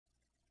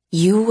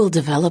You will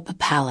develop a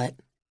palate.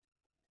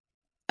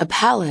 A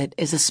palate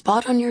is a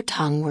spot on your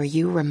tongue where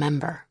you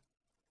remember,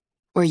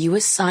 where you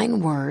assign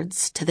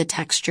words to the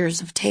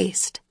textures of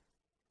taste.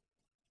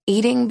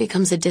 Eating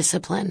becomes a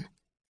discipline,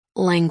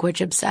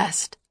 language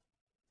obsessed.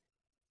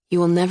 You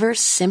will never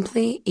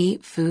simply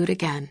eat food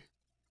again.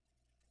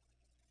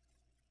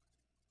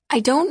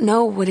 I don't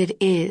know what it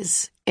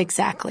is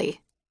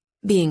exactly,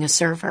 being a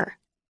server.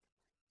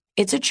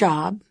 It's a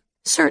job,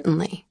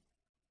 certainly,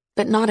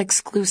 but not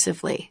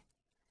exclusively.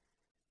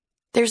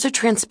 There's a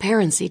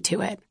transparency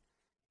to it,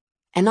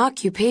 an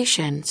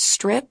occupation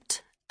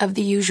stripped of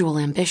the usual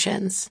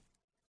ambitions.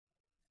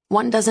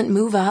 One doesn't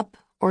move up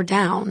or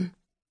down.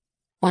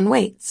 One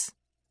waits.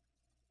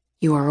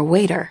 You are a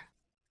waiter.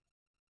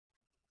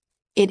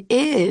 It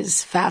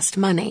is fast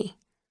money.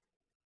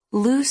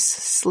 Loose,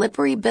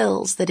 slippery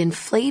bills that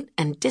inflate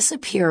and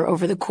disappear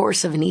over the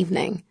course of an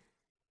evening.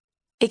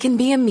 It can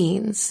be a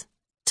means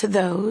to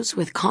those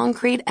with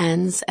concrete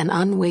ends and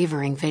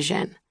unwavering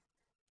vision.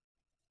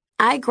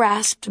 I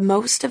grasped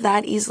most of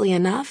that easily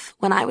enough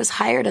when I was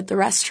hired at the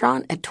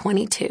restaurant at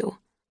 22.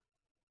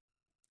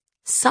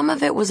 Some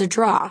of it was a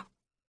draw.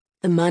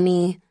 The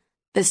money,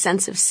 the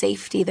sense of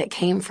safety that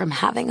came from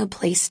having a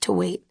place to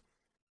wait.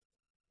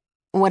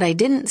 What I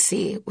didn't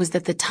see was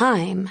that the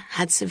time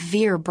had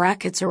severe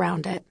brackets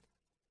around it.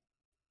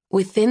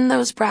 Within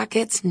those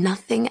brackets,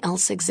 nothing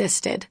else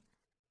existed.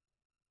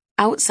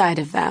 Outside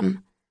of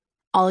them,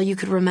 all you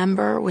could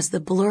remember was the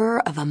blur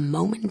of a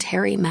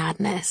momentary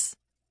madness.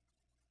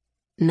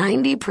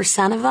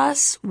 90% of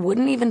us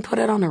wouldn't even put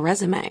it on a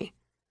resume.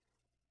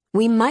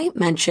 We might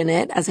mention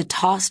it as a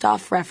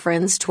tossed-off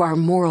reference to our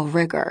moral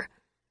rigor,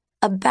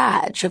 a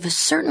badge of a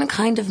certain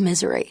kind of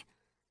misery,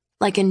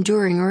 like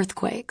enduring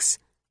earthquakes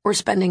or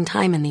spending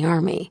time in the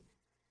army.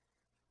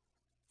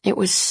 It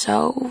was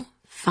so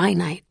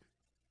finite.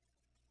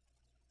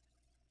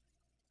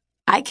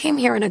 I came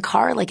here in a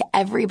car like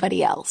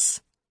everybody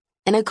else,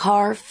 in a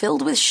car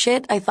filled with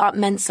shit I thought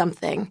meant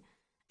something,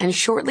 and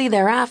shortly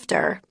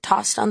thereafter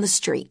tossed on the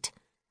street.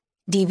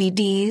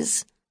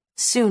 DVDs,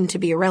 soon to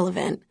be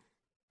irrelevant,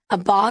 a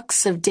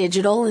box of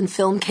digital and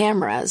film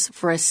cameras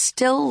for a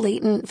still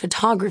latent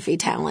photography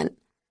talent,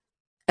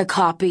 a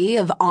copy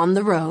of On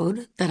the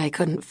Road that I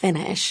couldn't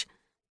finish,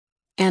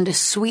 and a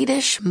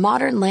Swedish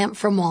modern lamp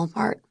from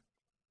Walmart.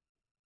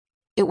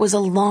 It was a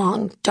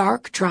long,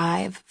 dark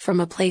drive from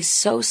a place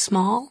so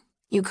small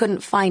you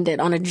couldn't find it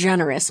on a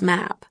generous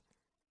map.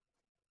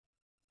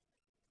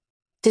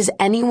 Does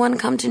anyone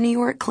come to New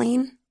York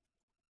clean?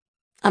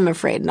 I'm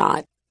afraid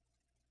not.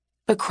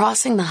 But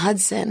crossing the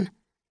Hudson,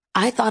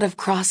 I thought of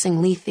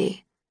crossing Lethe,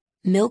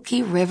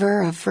 milky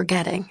river of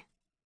forgetting.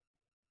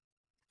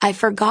 I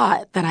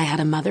forgot that I had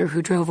a mother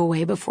who drove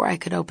away before I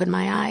could open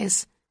my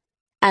eyes,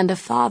 and a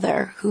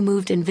father who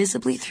moved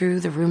invisibly through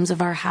the rooms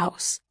of our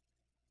house.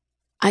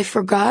 I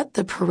forgot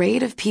the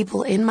parade of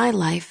people in my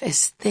life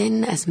as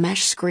thin as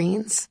mesh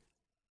screens,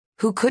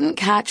 who couldn't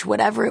catch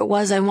whatever it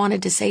was I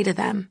wanted to say to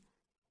them.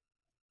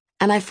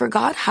 And I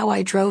forgot how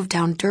I drove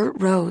down dirt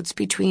roads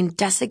between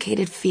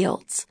desiccated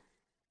fields,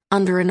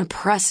 under an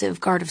oppressive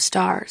guard of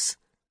stars,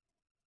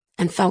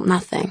 and felt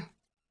nothing.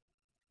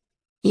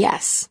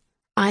 Yes,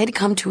 I'd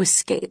come to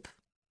escape.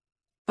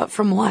 But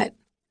from what?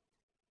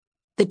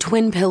 The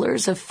twin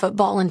pillars of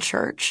football and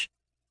church?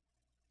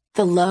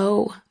 The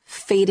low,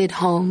 faded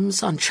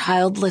homes on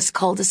childless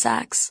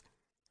cul-de-sacs?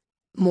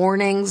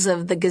 Mornings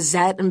of the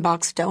Gazette and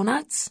boxed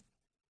donuts?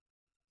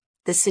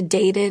 The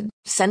sedated,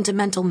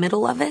 sentimental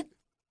middle of it?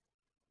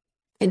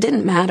 It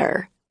didn't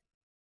matter.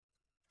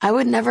 I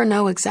would never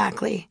know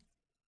exactly.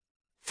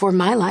 For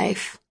my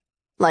life,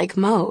 like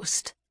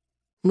most,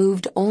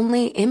 moved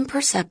only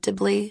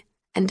imperceptibly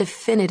and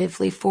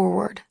definitively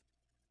forward.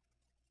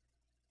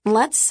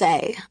 Let's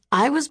say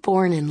I was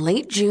born in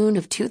late June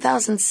of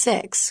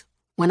 2006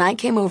 when I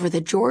came over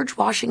the George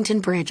Washington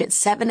Bridge at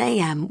 7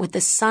 a.m. with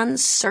the sun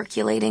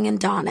circulating and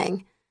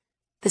dawning,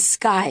 the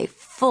sky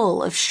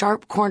full of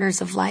sharp corners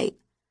of light,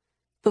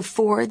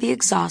 before the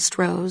exhaust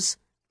rose,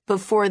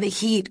 before the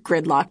heat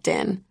gridlocked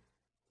in,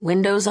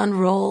 windows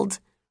unrolled,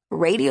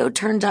 radio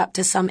turned up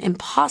to some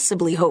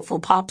impossibly hopeful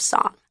pop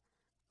song.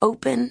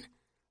 Open,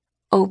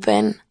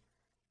 open,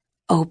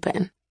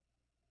 open.